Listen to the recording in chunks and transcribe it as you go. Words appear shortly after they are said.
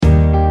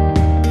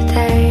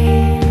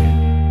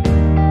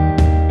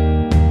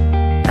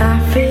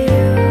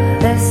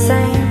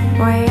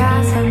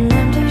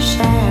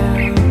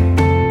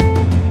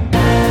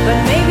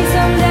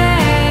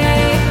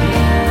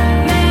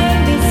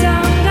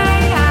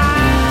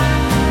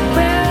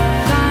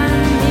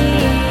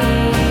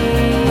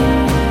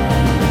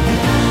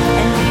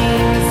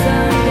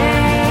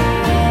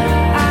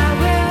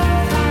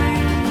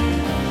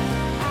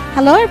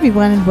Hello,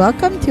 everyone, and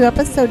welcome to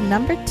episode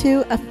number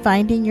 2 of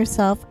Finding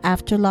Yourself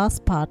After Loss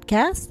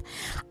podcast.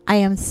 I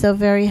am so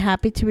very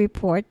happy to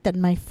report that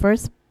my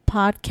first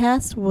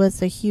podcast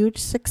was a huge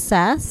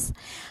success.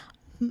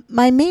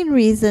 My main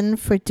reason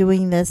for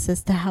doing this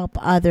is to help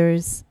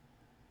others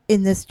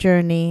in this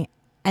journey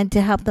and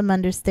to help them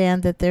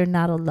understand that they're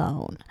not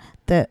alone,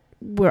 that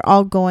we're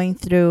all going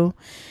through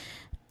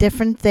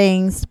different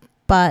things,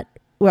 but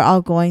we're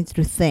all going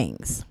through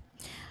things.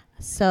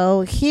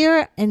 So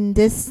here in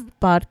this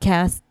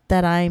podcast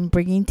that I'm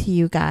bringing to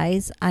you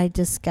guys, I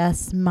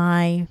discuss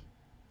my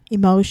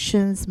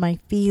emotions, my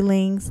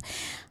feelings,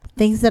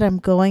 things that I'm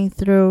going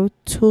through,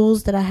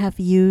 tools that I have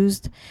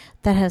used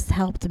that has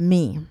helped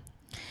me.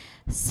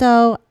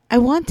 So I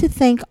want to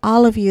thank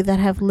all of you that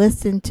have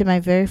listened to my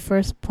very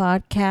first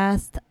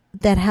podcast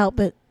that helped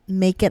it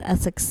make it a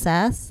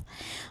success.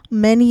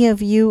 Many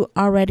of you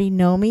already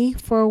know me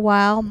for a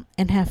while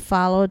and have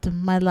followed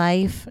my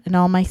life and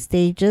all my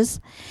stages.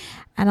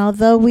 And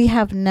although we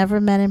have never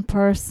met in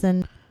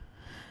person,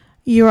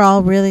 you're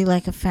all really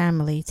like a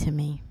family to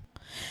me.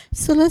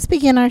 So let's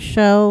begin our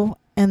show.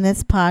 In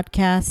this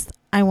podcast,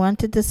 I want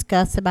to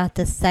discuss about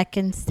the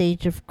second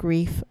stage of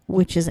grief,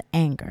 which is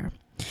anger.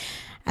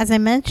 As I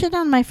mentioned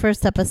on my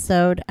first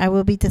episode, I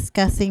will be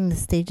discussing the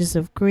stages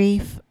of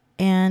grief,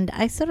 and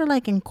I sort of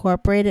like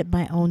incorporated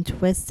my own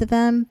twist to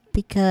them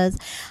because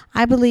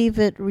I believe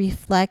it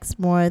reflects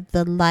more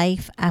the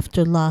life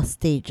after loss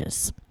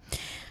stages.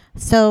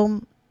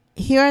 So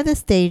here are the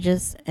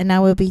stages, and I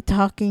will be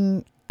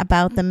talking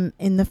about them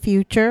in the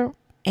future.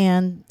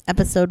 And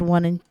episode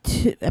 1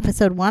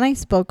 I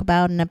spoke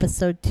about, and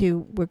episode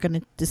 2 we're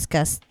going to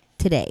discuss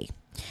today.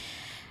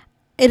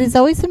 It is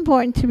always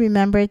important to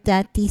remember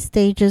that these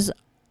stages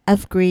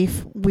of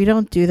grief, we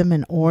don't do them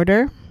in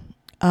order.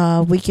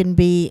 We can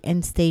be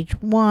in stage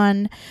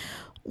 1,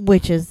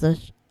 which is the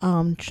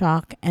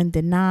shock and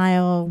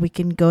denial. We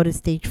can go to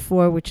stage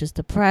 4, which is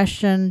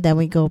depression. Then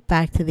we go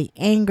back to the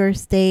anger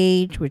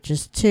stage, which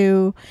is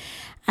 2.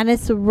 And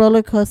it's a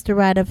roller coaster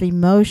ride of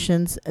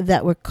emotions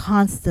that we're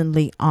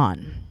constantly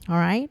on. All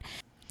right.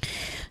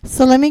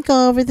 So let me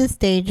go over the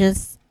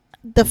stages.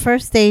 The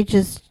first stage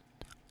is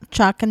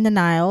shock and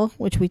denial,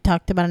 which we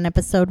talked about in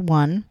episode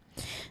 1.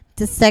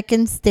 The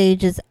second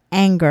stage is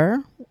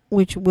anger,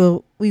 which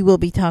we will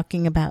be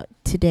talking about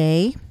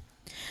today.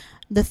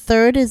 The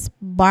third is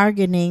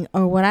bargaining,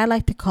 or what I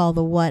like to call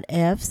the what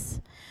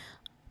ifs.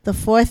 The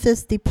fourth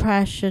is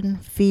depression,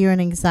 fear, and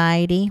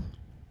anxiety.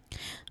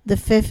 The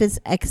fifth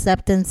is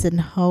acceptance and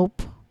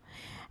hope.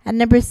 And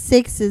number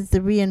 6 is the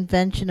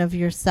reinvention of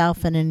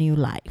yourself in a new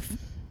life.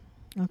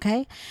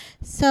 Okay?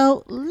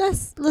 So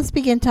let's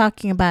begin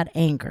talking about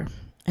anger.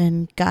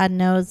 And God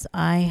knows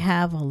I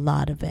have a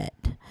lot of it.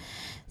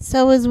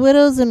 So as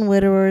widows and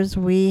widowers,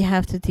 we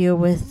have to deal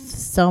with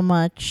so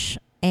much,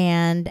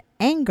 and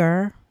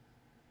anger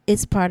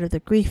is part of the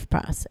grief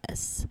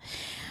process.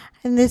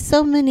 And there's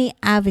so many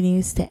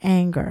avenues to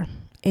anger,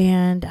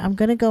 and I'm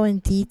going to go in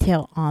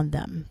detail on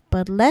them.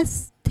 But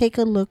let's take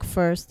a look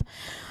first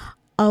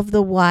of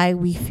the why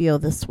we feel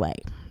this way.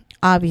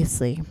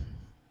 Obviously,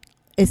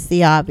 it's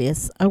the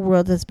obvious. Our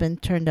world has been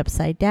turned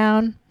upside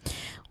down.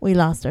 We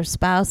lost our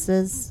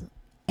spouses,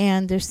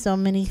 and there's so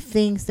many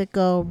things that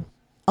go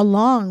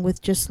along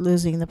with just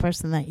losing the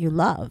person that you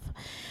love.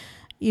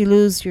 You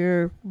lose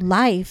your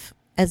life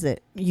as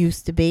it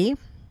used to be.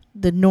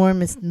 The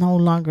norm is no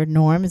longer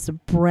norm. It's a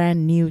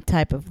brand new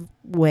type of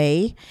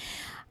way.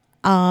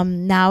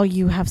 Now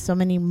you have so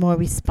many more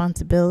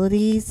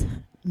responsibilities.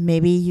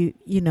 Maybe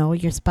you know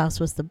your spouse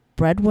was the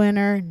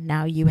breadwinner.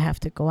 Now you have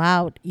to go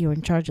out. You're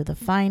in charge of the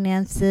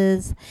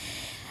finances.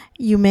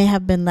 You may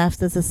have been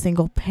left as a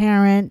single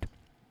parent.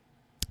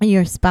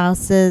 Your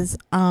spouse was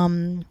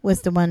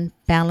the one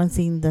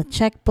balancing the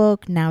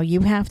checkbook. Now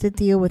you have to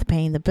deal with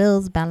paying the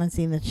bills,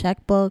 balancing the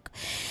checkbook.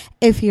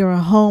 If you're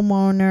a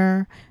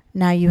homeowner,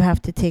 now you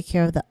have to take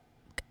care of the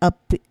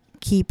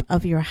upkeep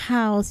of your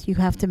house. You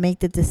have to make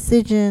the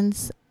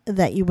decisions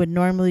that you would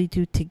normally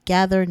do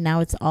together.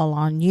 Now it's all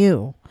on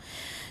you.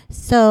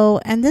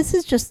 So, and this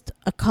is just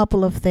a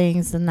couple of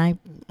things. And I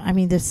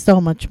mean, there's so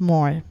much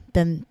more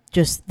than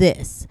just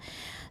this.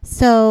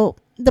 So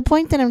the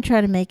point that I'm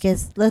trying to make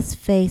is, let's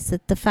face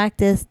it, the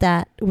fact is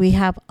that we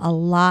have a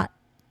lot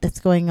that's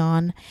going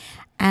on.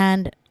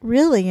 And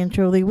really and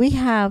truly, we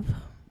have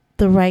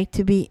the right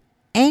to be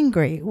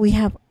angry. We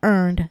have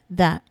earned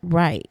that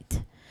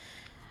right.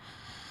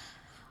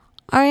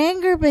 Our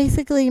anger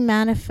basically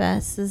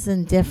manifests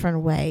in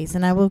different ways,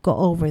 and I will go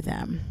over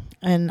them.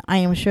 And I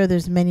am sure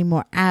there's many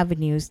more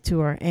avenues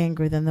to our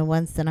anger than the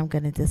ones that I'm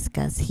going to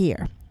discuss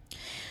here.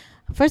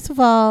 First of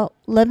all,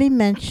 let me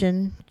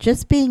mention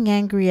just being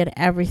angry at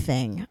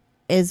everything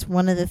is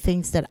one of the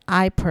things that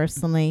I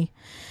personally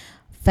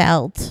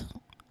felt.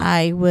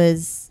 I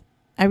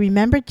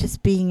remember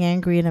just being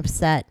angry and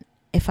upset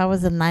if I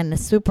was in line in a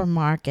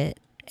supermarket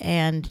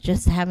and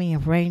just having a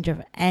range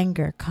of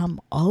anger come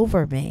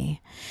over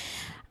me.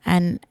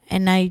 And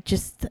I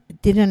just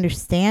didn't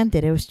understand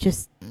it. It was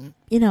just,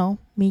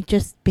 me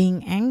just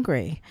being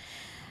angry.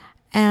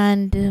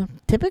 And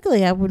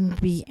typically I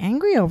wouldn't be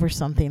angry over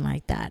something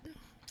like that.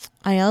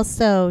 I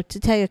also, to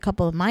tell you a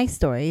couple of my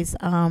stories,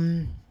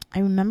 I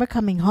remember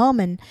coming home,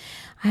 and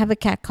I have a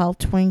cat called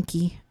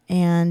Twinkie,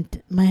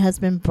 and my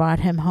husband brought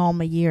him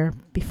home a year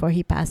before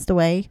he passed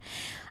away.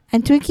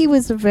 And Twinkie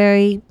was a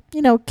very,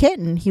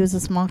 kitten. He was a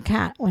small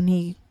cat when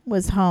he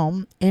was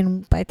home.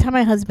 And by the time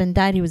my husband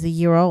died, he was a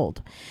year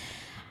old.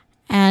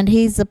 And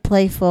he's a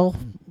playful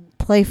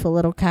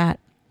little cat.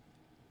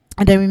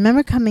 And I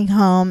remember coming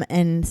home,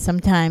 and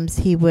sometimes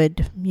he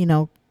would,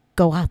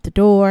 go out the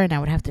door, and I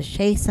would have to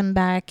chase him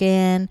back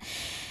in.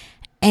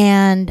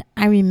 And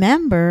I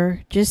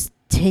remember just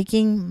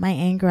taking my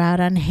anger out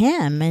on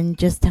him and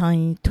just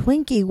telling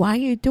Twinkie, why are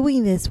you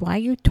doing this? Why are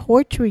you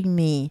torturing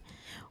me?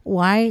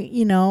 Why,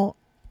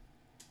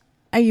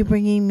 are you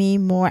bringing me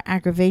more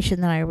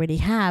aggravation than I already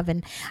have?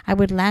 And I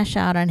would lash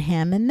out on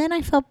him. And then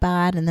I felt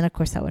bad. And then, of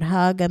course, I would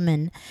hug him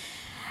and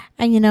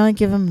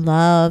give him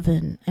love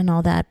and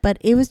all that. But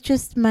it was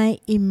just my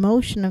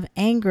emotion of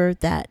anger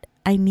that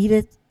I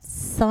needed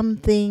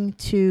something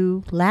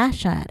to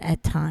lash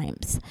at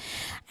times.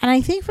 And I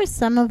think for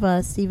some of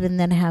us, even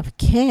that have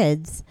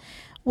kids,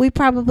 we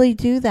probably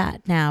do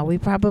that now. We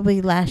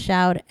probably lash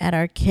out at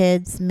our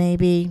kids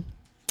maybe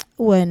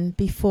when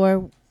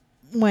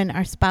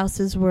our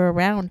spouses were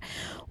around.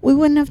 We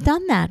wouldn't have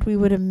done that. We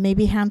would have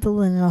maybe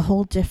handled it in a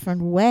whole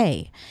different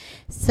way.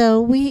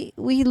 So we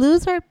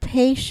lose our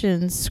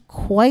patience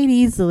quite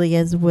easily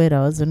as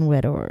widows and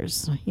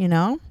widowers,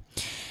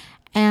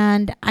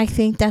 And I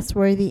think that's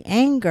where the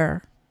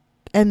anger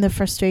and the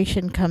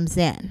frustration comes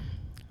in.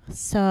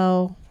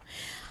 So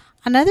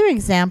another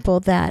example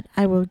that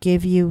I will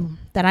give you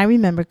that I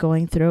remember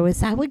going through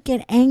is I would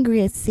get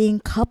angry at seeing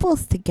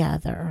couples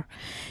together,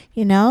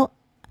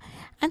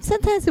 and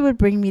sometimes it would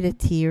bring me to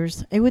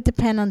tears. It would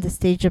depend on the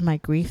stage of my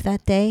grief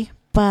that day,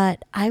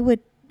 but I would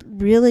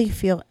really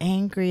feel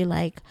angry.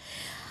 Like,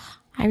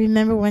 I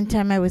remember one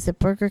time I was at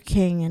Burger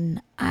King,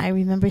 and I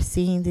remember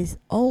seeing these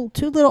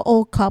two little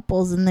old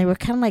couples, and they were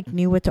kind of like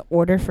knew what to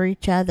order for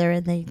each other,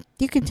 and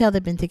you could tell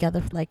they've been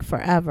together for like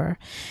forever.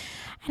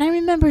 And I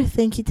remember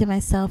thinking to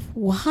myself,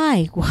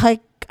 why?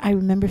 I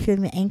remember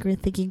feeling the anger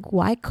and thinking,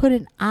 why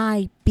couldn't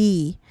I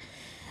be,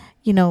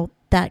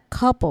 that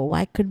couple?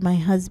 Why could my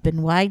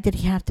husband, why did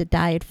he have to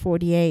die at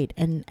 48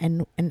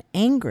 and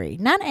angry?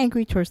 Not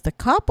angry towards the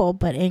couple,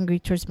 but angry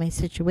towards my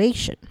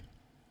situation.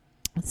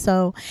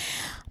 So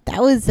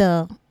that was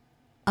a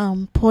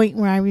point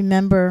where I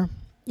remember,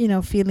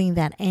 feeling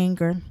that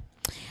anger. And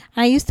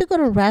I used to go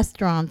to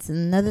restaurants, and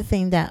another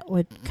thing that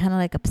would kind of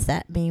like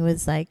upset me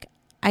was like,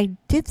 I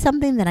did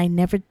something that I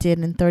never did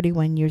in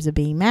 31 years of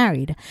being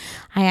married.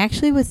 I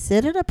actually would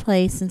sit at a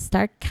place and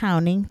start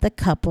counting the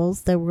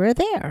couples that were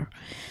there.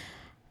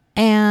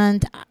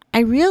 And I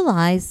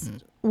realized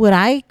what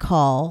I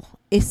call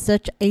is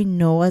such a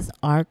Noah's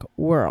Ark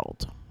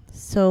world.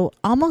 So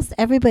almost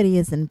everybody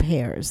is in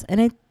pairs.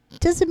 And it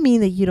doesn't mean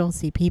that you don't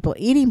see people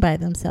eating by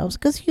themselves,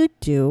 because you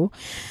do.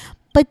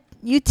 But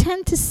you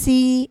tend to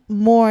see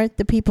more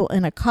the people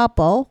in a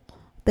couple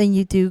than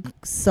you do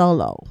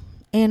solo.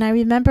 And I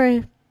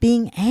remember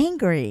being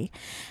angry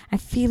and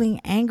feeling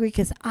angry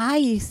because I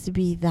used to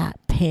be that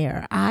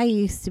pair. I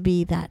used to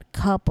be that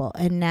couple.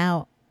 And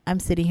now I'm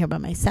sitting here by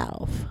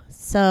myself.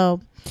 So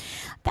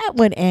that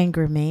would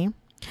anger me.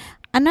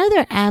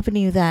 Another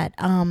avenue that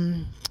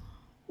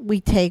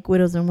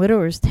widows and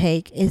widowers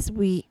take, is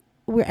we're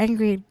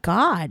angry at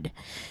God.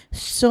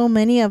 So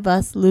many of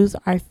us lose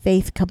our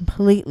faith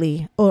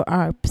completely or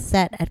are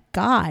upset at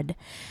God.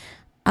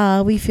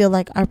 We feel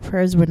like our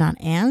prayers were not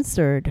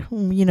answered.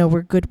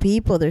 We're good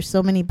people. There's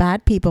so many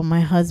bad people.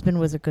 My husband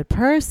was a good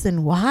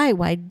person. Why?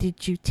 Why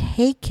did you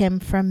take him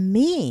from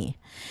me?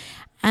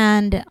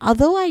 And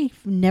although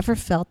I've never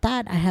felt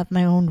that, I have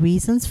my own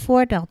reasons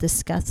for it. I'll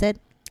discuss it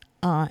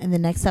in the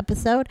next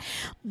episode.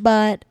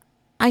 But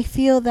I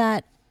feel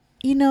that,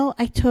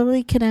 I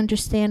totally can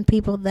understand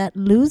people that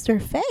lose their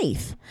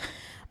faith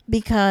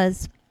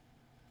because,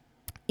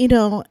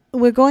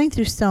 we're going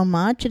through so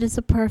much. It is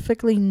a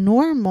perfectly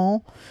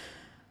normal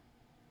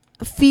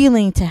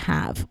feeling to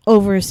have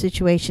over a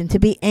situation, to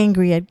be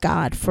angry at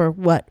God for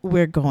what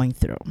we're going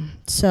through.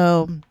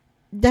 So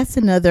that's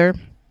another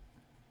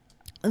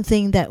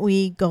thing that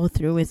we go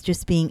through, is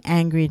just being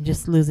angry and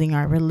just losing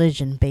our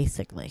religion,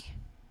 basically.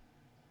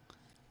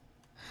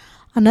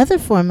 Another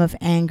form of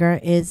anger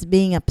is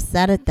being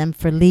upset at them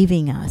for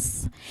leaving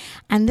us.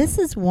 And this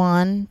is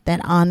one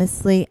that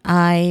honestly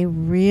I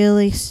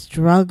really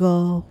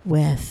struggle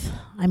with.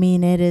 I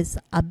mean, it is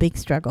a big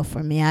struggle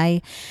for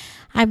me.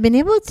 I've been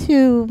able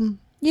to,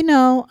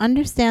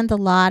 understand a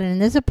lot.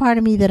 And there's a part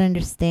of me that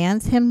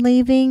understands him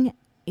leaving.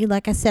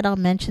 Like I said, I'll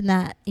mention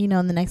that, in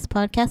the next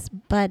podcast.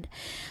 But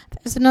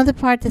there's another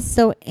part that's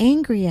so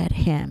angry at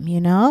him,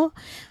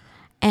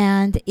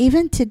 And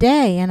even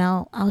today, and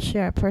I'll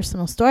share a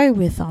personal story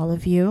with all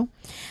of you.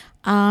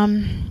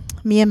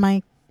 Me and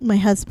my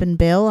husband,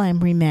 Bill, I'm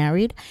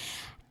remarried.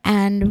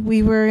 And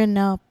we were in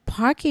a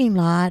parking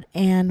lot,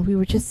 and we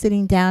were just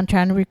sitting down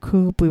trying to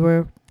recoup. We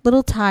were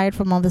little tired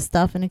from all the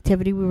stuff and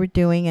activity we were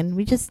doing. And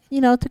we just,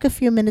 took a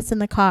few minutes in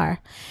the car.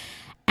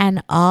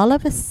 And all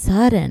of a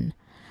sudden,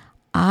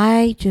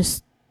 I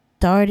just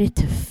started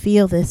to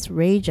feel this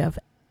rage of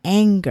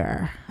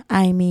anger.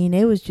 I mean,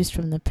 it was just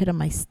from the pit of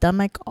my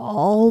stomach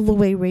all the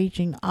way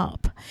raging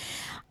up.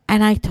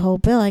 And I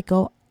told Bill, I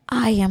go,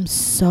 I am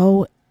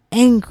so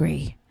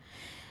angry.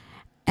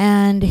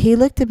 And he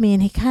looked at me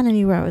and he kind of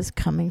knew where I was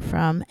coming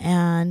from.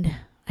 And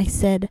I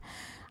said,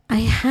 I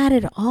had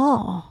it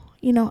all.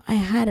 I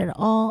had it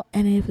all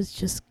and it was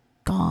just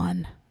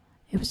gone.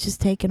 It was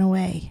just taken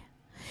away.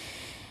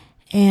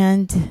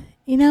 And,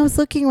 I was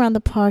looking around the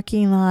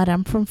parking lot.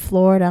 I'm from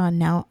Florida, and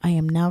now I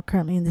am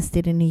currently in the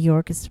state of New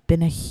York. It's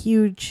been a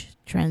huge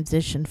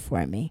transition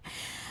for me.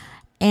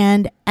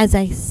 And as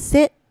I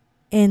sit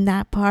in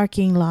that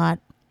parking lot,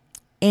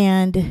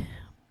 and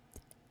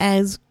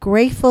as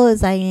grateful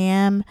as I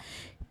am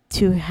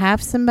to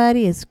have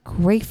somebody, as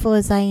grateful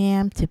as I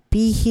am to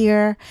be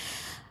here,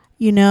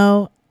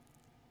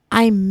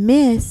 I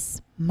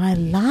miss my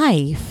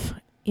life.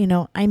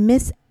 I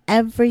miss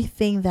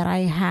everything that I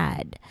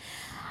had.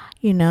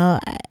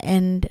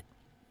 And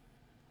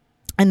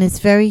it's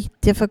very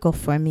difficult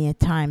for me at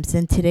times.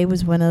 And today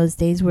was one of those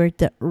days where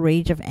the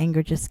rage of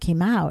anger just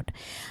came out.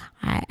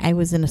 I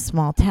was in a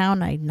small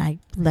town. I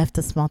left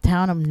a small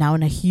town. I'm now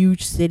in a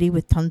huge city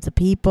with tons of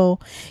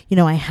people.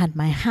 I had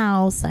my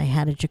house. I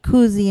had a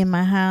jacuzzi in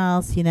my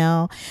house.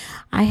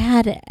 I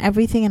had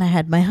everything, and I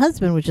had my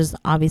husband, which is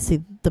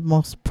obviously the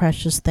most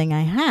precious thing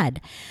I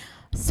had.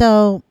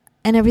 So,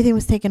 and everything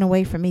was taken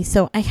away from me.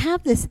 So I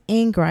have this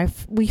anger.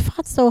 We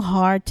fought so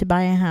hard to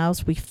buy a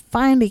house. We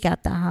finally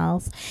got the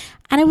house.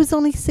 And it was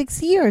only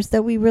 6 years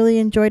that we really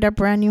enjoyed our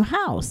brand new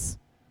house.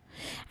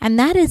 And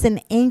that is an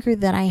anger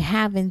that I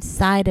have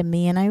inside of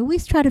me. And I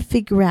always try to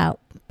figure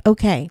out,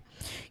 okay,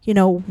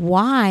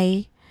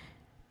 why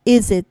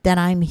is it that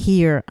I'm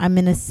here? I'm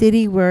in a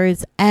city where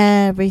it's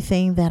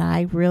everything that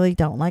I really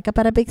don't like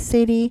about a big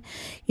city.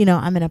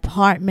 I'm in an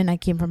apartment. I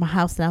came from a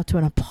house now to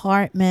an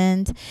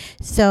apartment.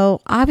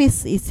 So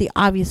obviously it's the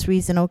obvious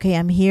reason. Okay,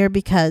 I'm here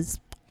because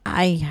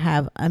I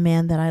have a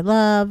man that I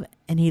love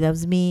and he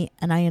loves me,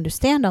 and I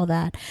understand all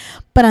that.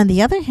 But on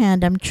the other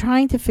hand, I'm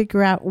trying to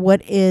figure out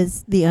what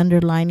is the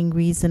underlying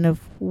reason of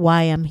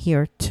why I'm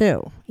here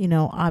too.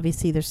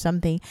 Obviously there's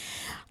something.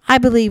 I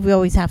believe we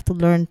always have to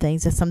learn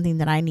things. That's something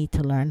that I need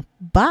to learn.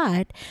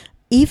 But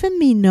even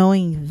me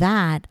knowing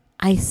that,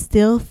 I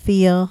still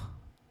feel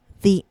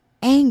the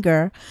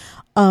anger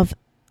of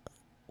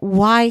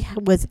why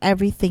was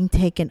everything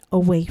taken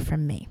away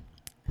from me.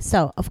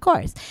 So, of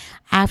course,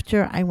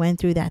 after I went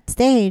through that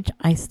stage,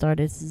 I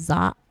started just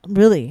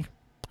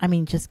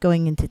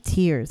going into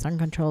tears,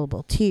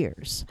 uncontrollable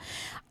tears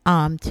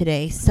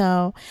today.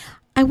 So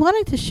I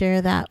wanted to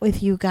share that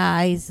with you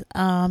guys,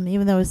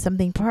 even though it's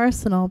something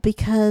personal,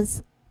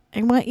 because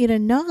I want you to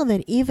know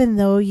that even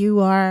though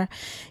you are,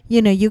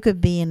 you could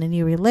be in a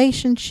new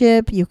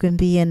relationship, you can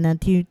be in a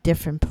new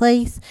different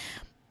place,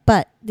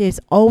 but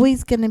there's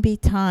always going to be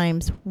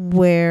times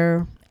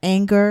where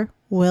anger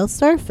will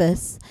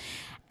surface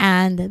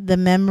and the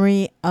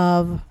memory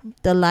of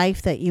the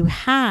life that you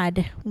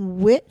had,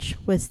 which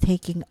was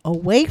taken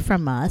away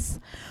from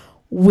us,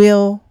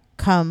 will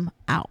come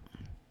out.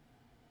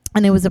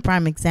 And it was a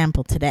prime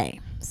example today.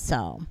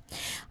 So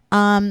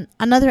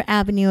another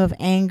avenue of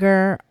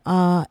anger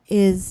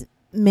is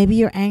maybe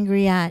you're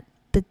angry at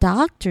the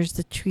doctors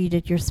that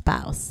treated your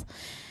spouse.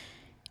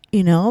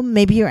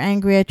 Maybe you're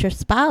angry at your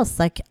spouse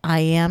like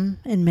I am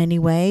in many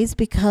ways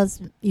because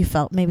you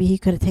felt maybe he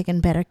could have taken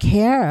better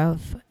care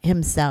of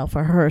himself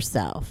or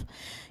herself,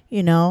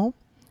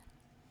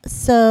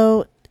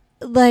 So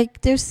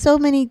there's so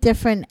many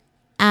different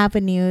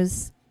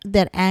avenues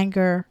that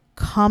anger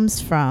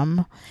comes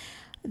from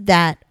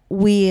that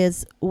we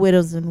as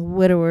widows and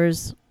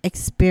widowers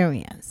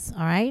experience.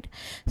 All right.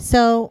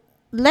 So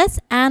let's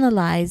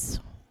analyze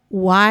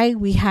why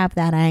we have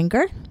that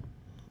anger,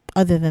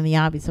 other than the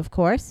obvious, of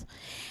course.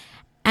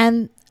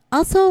 And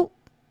also,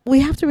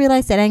 we have to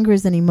realize that anger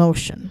is an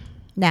emotion.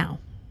 Now,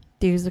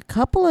 there's a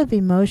couple of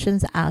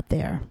emotions out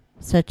there,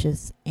 such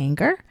as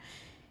anger,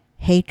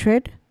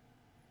 hatred,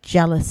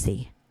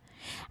 jealousy.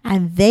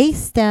 And they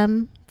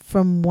stem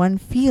from one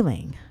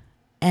feeling,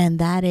 and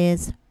that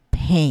is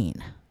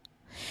pain.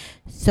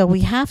 So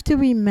we have to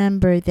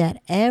remember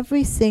that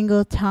every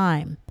single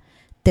time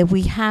that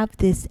we have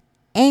this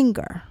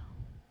anger,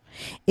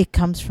 it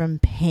comes from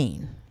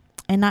pain.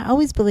 And I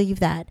always believe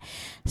that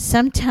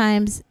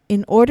sometimes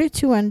in order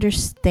to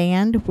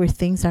understand where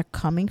things are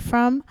coming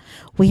from,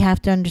 we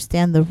have to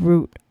understand the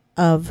root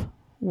of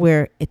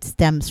where it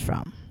stems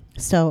from.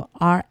 So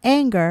our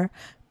anger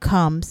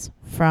comes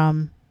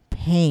from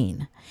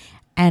pain,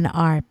 and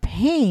our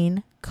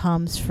pain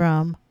comes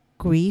from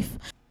grief.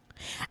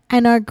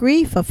 And our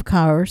grief, of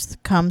course,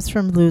 comes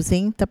from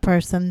losing the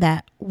person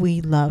that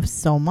we love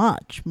so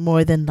much,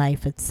 more than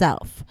life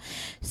itself.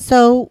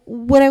 So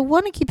what I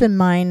want to keep in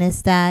mind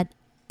is that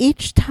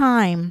each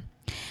time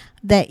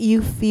that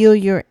you feel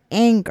your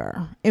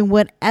anger in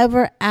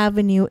whatever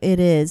avenue it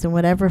is, in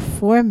whatever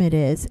form it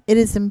is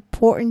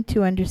important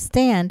to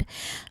understand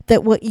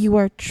that what you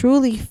are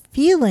truly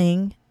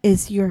feeling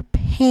is your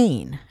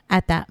pain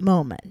at that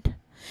moment.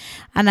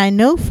 And I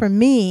know for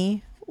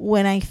me,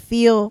 when I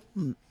feel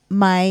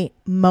my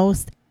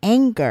most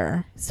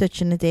anger,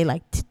 such in a day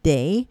like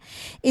today,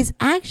 is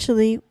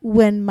actually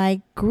when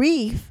my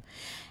grief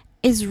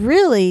is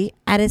really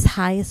at its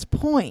highest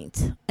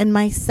point and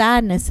my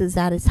sadness is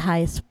at its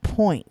highest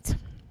point.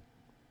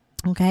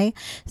 Okay,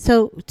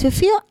 so to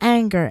feel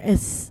anger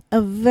is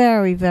a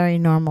very, very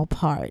normal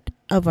part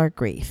of our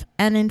grief.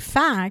 And in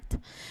fact,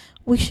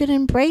 we should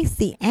embrace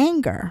the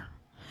anger.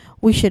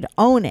 We should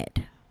own it.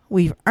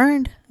 We've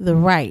earned the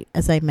right,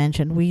 as I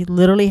mentioned. We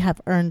literally have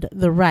earned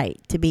the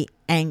right to be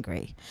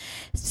angry.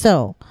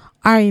 So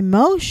our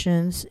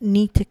emotions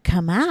need to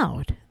come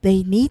out.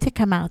 They need to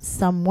come out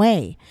some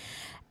way.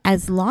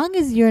 As long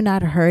as you're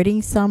not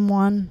hurting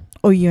someone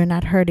or you're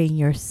not hurting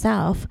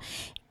yourself,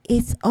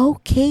 it's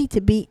okay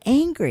to be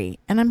angry.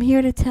 And I'm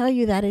here to tell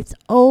you that it's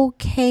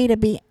okay to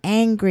be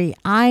angry.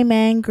 I'm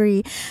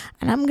angry,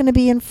 and I'm going to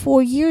be in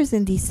 4 years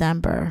in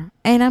December,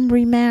 and I'm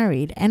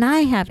remarried, and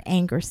I have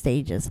anger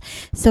stages.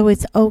 So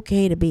it's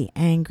okay to be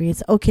angry.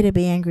 It's okay to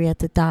be angry at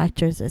the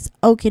doctors. It's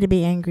okay to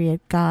be angry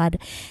at God.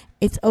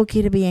 It's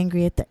okay to be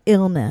angry at the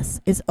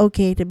illness. It's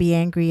okay to be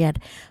angry at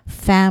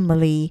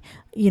family,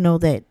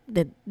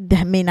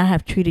 that may not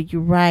have treated you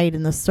right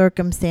in the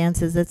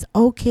circumstances. It's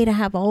okay to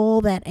have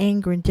all that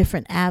anger and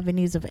different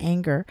avenues of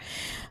anger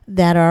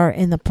that are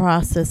in the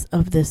process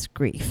of this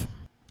grief.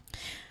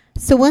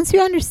 So once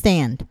you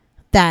understand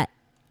that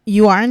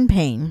you are in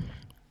pain,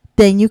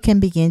 then you can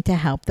begin to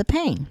help the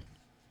pain.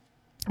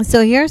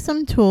 So here are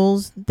some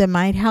tools that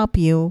might help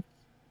you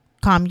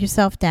calm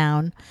yourself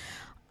down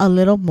a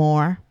little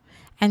more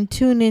and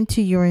tune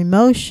into your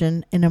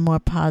emotion in a more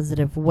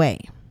positive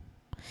way.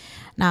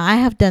 Now, I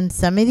have done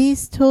some of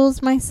these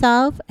tools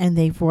myself, and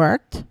they've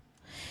worked.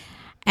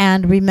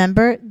 And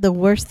remember, the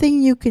worst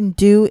thing you can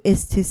do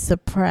is to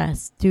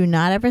suppress. Do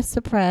not ever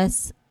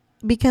suppress,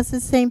 because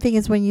it's the same thing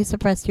as when you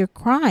suppress your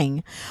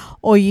crying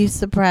or you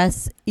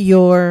suppress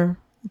your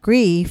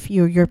grief,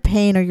 your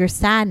pain or your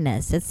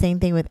sadness. It's the same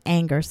thing with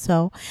anger.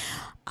 So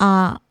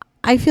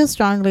I feel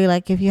strongly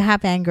like if you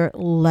have anger,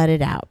 let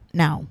it out.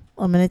 Now,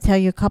 I'm going to tell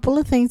you a couple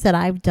of things that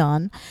I've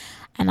done.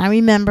 And I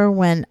remember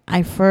when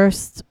I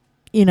first,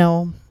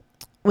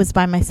 was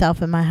by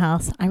myself in my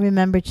house, I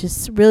remember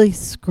just really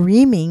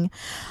screaming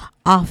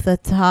off the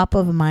top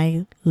of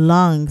my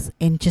lungs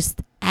in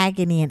just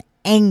agony and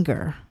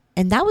anger.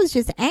 And that was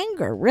just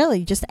anger,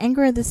 really, just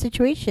anger at the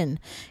situation.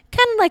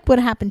 Kind of like what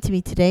happened to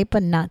me today,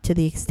 but not to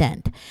the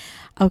extent.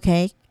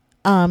 Okay.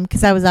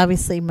 Because I was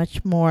obviously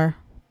much more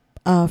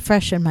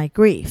fresh in my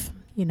grief,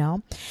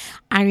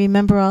 I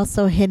remember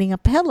also hitting a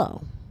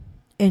pillow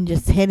and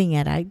just hitting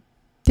it. I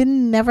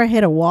didn't never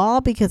hit a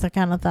wall because I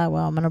kind of thought,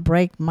 well, I'm going to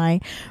break my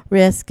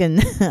wrist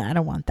and I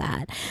don't want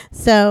that.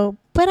 So,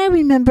 but I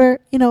remember,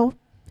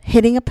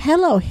 hitting a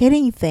pillow,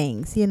 hitting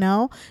things,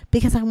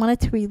 because I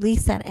wanted to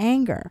release that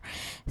anger.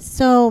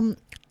 So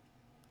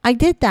I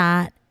did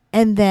that.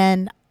 And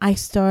then I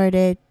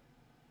started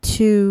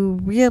to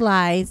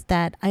realize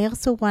that I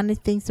also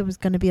wanted things that was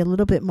going to be a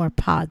little bit more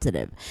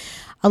positive,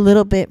 a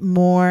little bit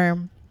more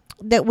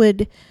that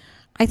would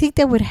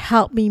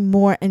help me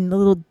more and a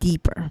little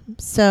deeper.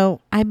 So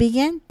I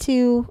began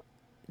to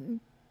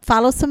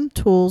follow some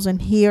tools,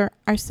 and here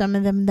are some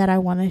of them that I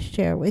want to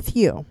share with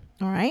you.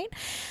 All right.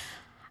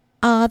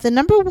 The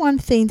number one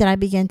thing that I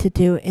began to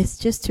do is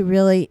just to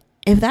really,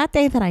 if that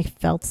day that I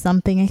felt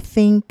something, I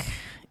think,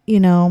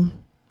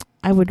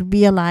 I would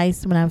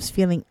realize when I was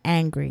feeling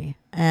angry.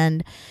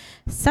 And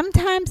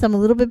sometimes I'm a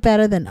little bit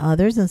better than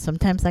others. And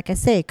sometimes, like I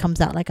say, it comes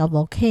out like a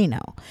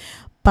volcano.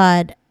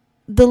 But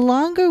the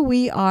longer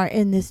we are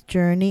in this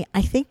journey,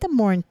 I think the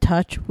more in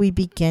touch we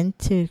begin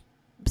to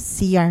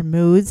see our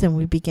moods and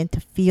we begin to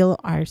feel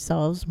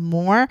ourselves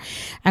more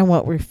and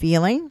what we're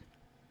feeling.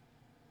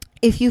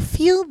 If you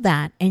feel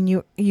that and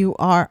you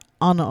are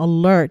on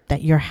alert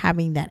that you're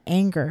having that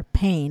anger,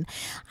 pain,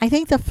 I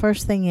think the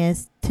first thing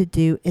to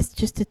do is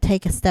just to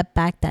take a step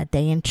back that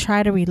day and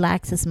try to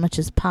relax as much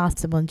as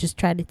possible and just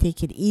try to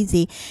take it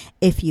easy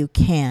if you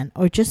can,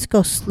 or just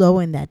go slow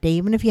in that day.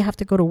 Even if you have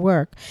to go to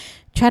work,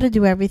 try to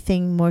do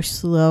everything more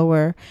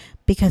slower,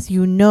 because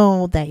you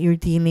know that you're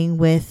dealing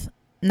with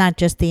not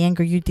just the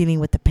anger, you're dealing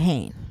with the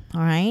pain.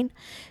 All right.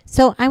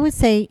 So I would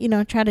say,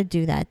 try to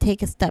do that.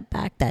 Take a step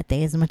back that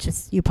day as much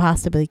as you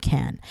possibly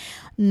can.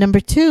 Number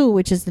 2,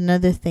 which is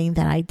another thing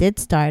that I did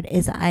start,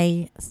 is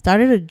I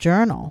started a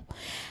journal.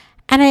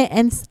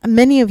 And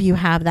many of you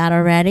have that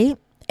already.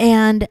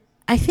 And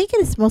I think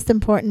it is most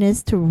important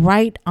is to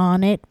write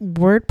on it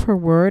word per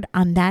word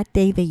on that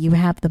day that you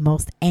have the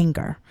most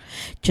anger.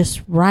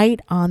 Just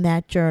write on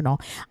that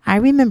journal. I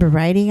remember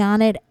writing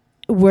on it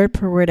word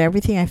per word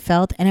everything I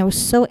felt, and I was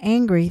so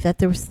angry that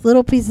there was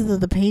little pieces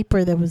of the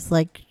paper that was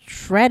like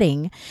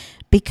shredding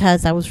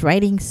because I was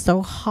writing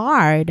so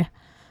hard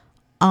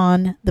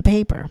on the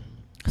paper.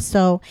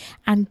 So,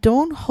 and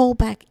don't hold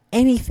back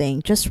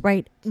anything. Just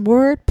write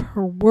word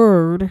per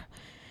word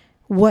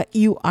what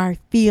you are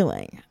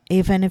feeling.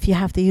 Even if you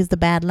have to use the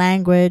bad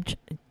language,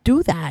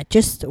 do that.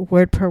 Just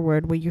word per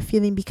word what you're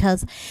feeling,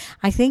 because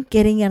I think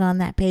getting it on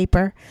that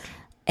paper,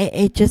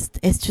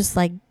 it's just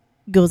like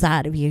goes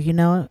out of you,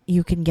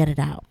 you can get it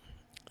out.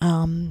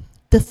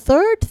 The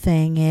third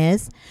thing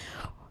is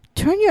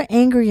turn your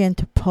anger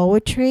into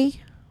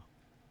poetry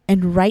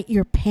and write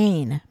your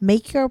pain.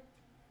 Make a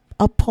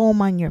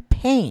poem on your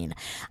pain.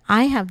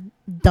 I have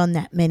done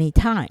that many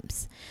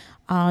times.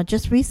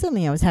 Just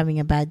recently I was having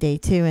a bad day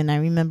too, and I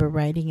remember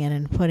writing it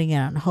and putting it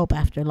on Hope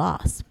After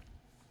Loss.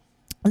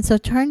 And so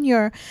turn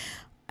your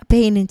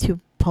pain into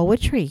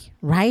poetry.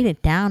 Write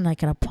it down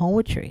like in a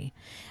poetry.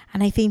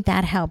 And I think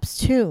that helps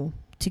too,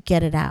 to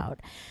get it out.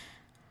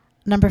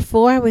 Number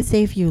 4, I would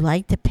say if you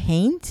like to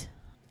paint,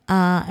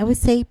 I would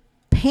say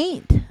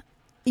paint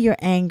your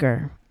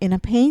anger in a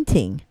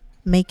painting.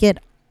 Make it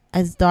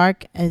as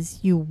dark as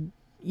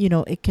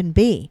it can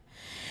be.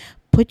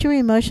 Put your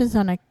emotions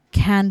on a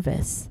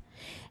canvas.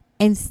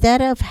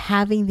 Instead of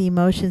having the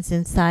emotions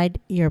inside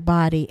your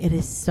body, it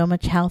is so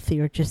much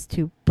healthier just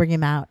to bring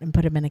them out and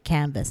put them in a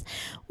canvas.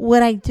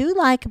 What I do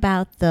like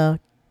about the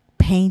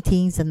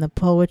paintings and the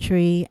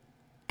poetry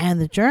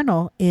and the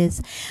journal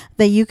is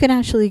that you can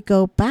actually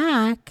go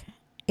back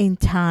in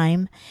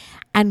time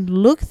and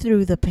look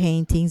through the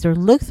paintings or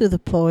look through the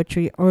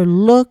poetry or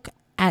look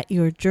at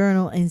your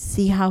journal and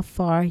see how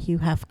far you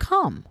have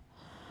come.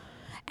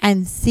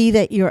 And see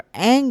that your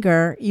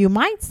anger, you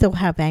might still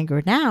have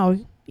anger now,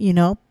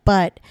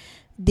 but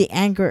the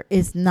anger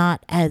is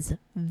not as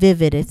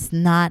vivid. It's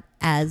not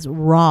as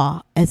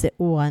raw as it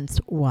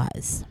once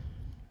was.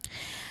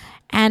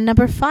 And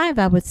number 5,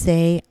 I would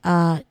say,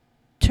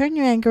 turn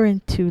your anger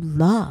into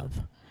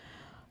love.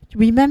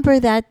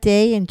 Remember that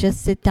day and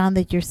just sit down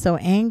that you're so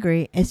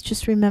angry. It's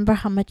just remember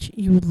how much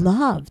you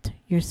loved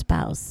your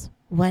spouse,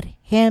 what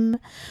him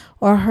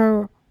or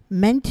her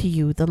meant to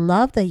you, the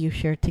love that you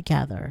shared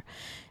together.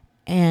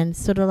 And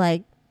sort of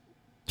like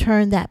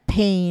turn that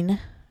pain,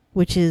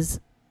 which is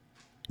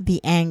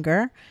the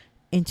anger,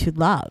 into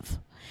love.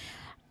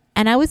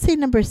 And I would say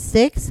number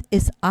 6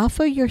 is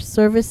offer your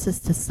services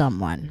to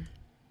someone.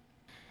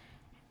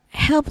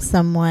 Help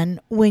someone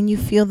when you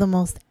feel the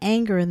most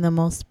anger and the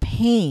most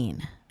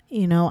pain.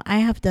 I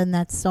have done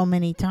that so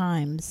many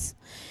times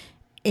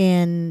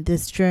in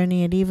this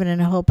journey, and even in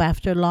Hope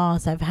After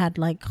Loss, I've had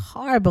like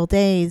horrible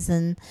days,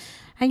 and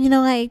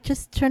I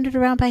just turned it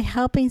around by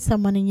helping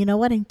someone. And you know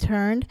what? In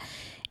turn,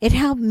 it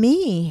helped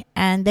me.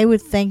 And they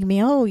would thank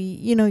me, oh,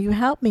 you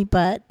helped me.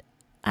 But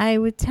I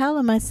would tell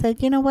them, I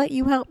said, you know what?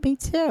 You helped me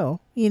too.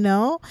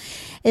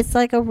 It's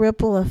like a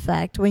ripple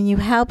effect. When you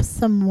help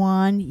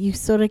someone, you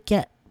sort of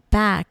get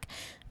back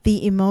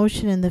the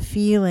emotion and the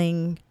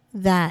feeling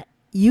that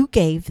you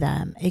gave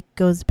them. It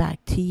goes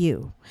back to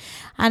you.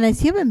 And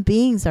as human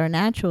beings, our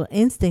natural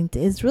instinct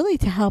is really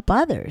to help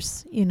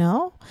others,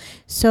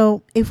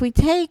 So if we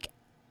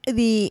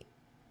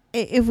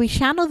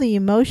channel the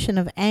emotion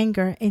of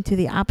anger into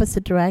the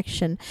opposite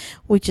direction,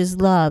 which is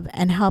love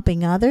and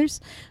helping others,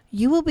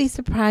 you will be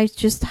surprised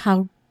just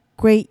how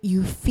great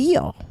you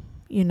feel,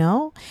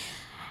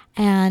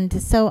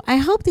 And so I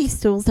hope these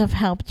tools have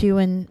helped you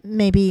and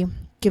maybe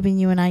given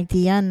you an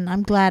idea, and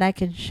I'm glad I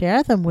could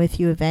share them with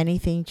you. If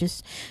anything,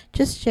 just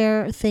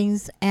share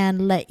things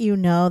and let you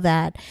know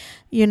that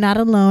you're not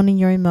alone in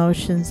your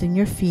emotions and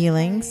your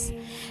feelings.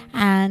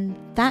 And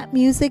that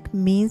music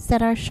means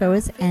that our show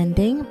is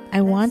ending.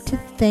 I want to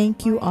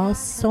thank you all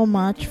so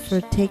much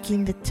for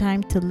taking the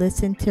time to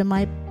listen to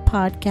my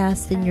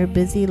podcast in your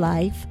busy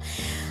life.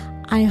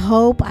 I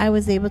hope I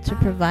was able to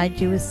provide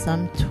you with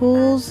some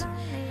tools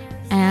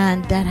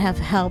and that have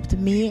helped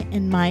me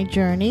in my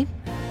journey.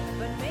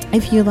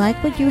 If you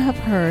like what you have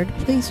heard,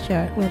 please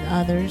share it with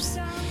others.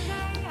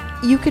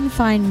 You can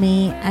find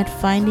me at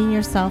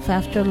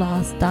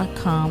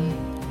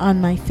findingyourselfafterloss.com, on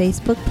my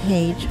Facebook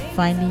page,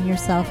 Finding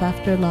Yourself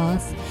After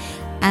Loss,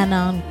 and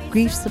on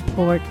grief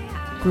support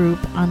group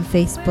on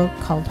Facebook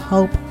called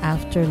Hope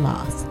After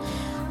Loss.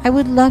 I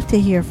would love to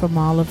hear from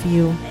all of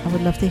you. I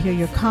would love to hear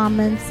your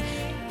comments,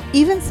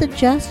 even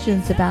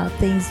suggestions about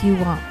things you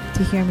want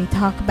to hear me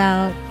talk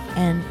about,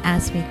 and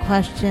ask me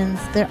questions.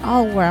 They're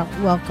all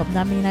welcome.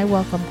 I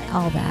welcome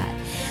all that.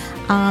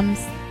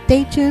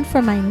 Stay tuned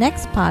for my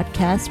next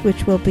podcast,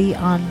 which will be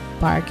on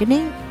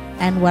bargaining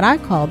and what I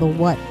call the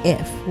what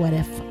if. What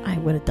if I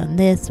would have done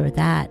this or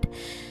that?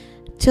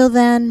 Till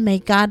then, may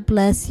God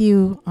bless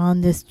you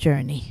on this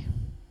journey.